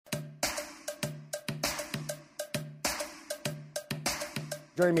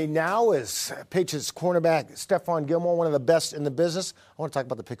Joining me now is Patriots cornerback Stephon Gilmore, one of the best in the business. I want to talk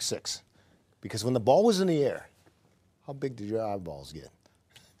about the pick six. Because when the ball was in the air, how big did your eyeballs get?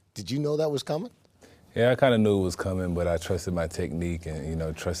 Did you know that was coming? Yeah, I kind of knew it was coming, but I trusted my technique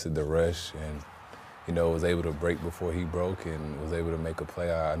and, trusted the rush and, was able to break before he broke and was able to make a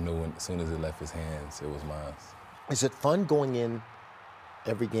play. I knew as soon as it left his hands, it was mine. Is it fun going in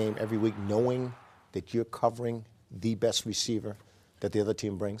every game, every week, knowing that you're covering the best receiver that the other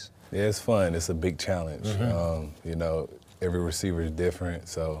team brings? Yeah, it's fun. It's a big challenge. Every receiver is different,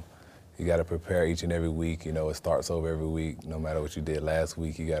 so you got to prepare each and every week. It starts over every week. No matter what you did last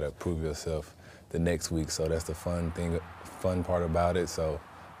week, you got to prove yourself the next week. So that's the fun part about it. So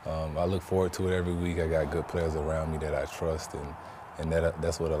I look forward to it every week. I got good players around me that I trust, and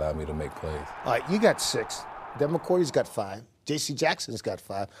that's what allowed me to make plays. All right, you got 6. Devin McCourty's got 5. J.C. Jackson's got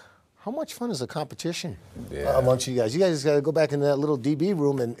 5. How much fun is the competition amongst you guys? You guys got to go back in that little DB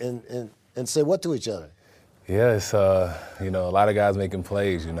room and say what to each other? Yeah, it's, a lot of guys making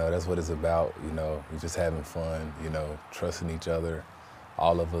plays, that's what it's about, We're just having fun, trusting each other,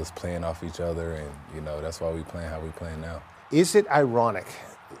 all of us playing off each other, and, that's why we playing how we playing now. Is it ironic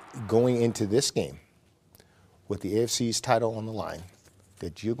going into this game with the AFC's title on the line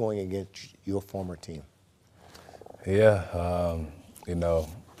that you're going against your former team? Yeah, I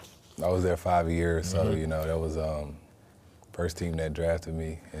was there 5 years, so, that was first team that drafted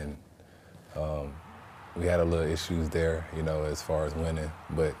me, and we had a little issues there, as far as winning,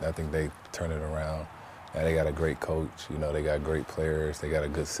 but I think they turned it around. And they got a great coach, they got great players, they got a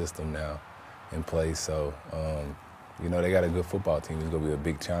good system now in place, so, they got a good football team. It's going to be a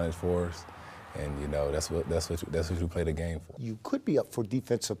big challenge for us, and, that's what you play the game for. You could be up for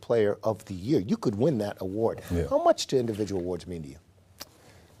Defensive Player of the Year. You could win that award. Yeah. How much do individual awards mean to you?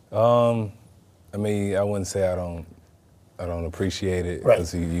 I wouldn't say I don't appreciate it,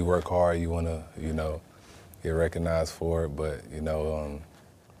 because you work hard, you want to, get recognized for it, but,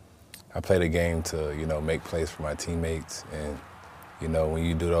 I play the game to, make plays for my teammates, and, when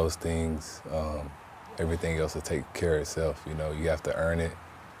you do those things, everything else will take care of itself, you have to earn it,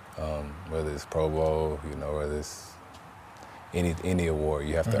 whether it's Pro Bowl, whether it's any award,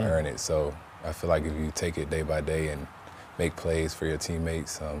 you have to earn it, so I feel like if you take it day by day and make plays for your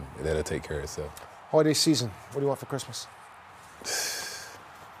teammates, that'll take care of itself. Holiday season, what do you want for Christmas?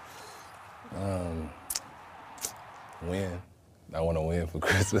 Win. I want to win for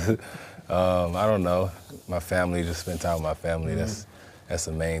Christmas. I don't know. My family, just spend time with my family. That's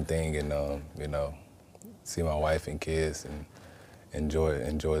the main thing, and see my wife and kids and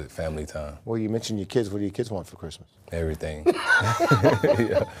enjoy family time. Well, you mentioned your kids. What do your kids want for Christmas? Everything.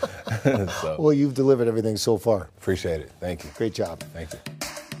 Well, you've delivered everything so far. Appreciate it. Thank you. Great job. Thank you.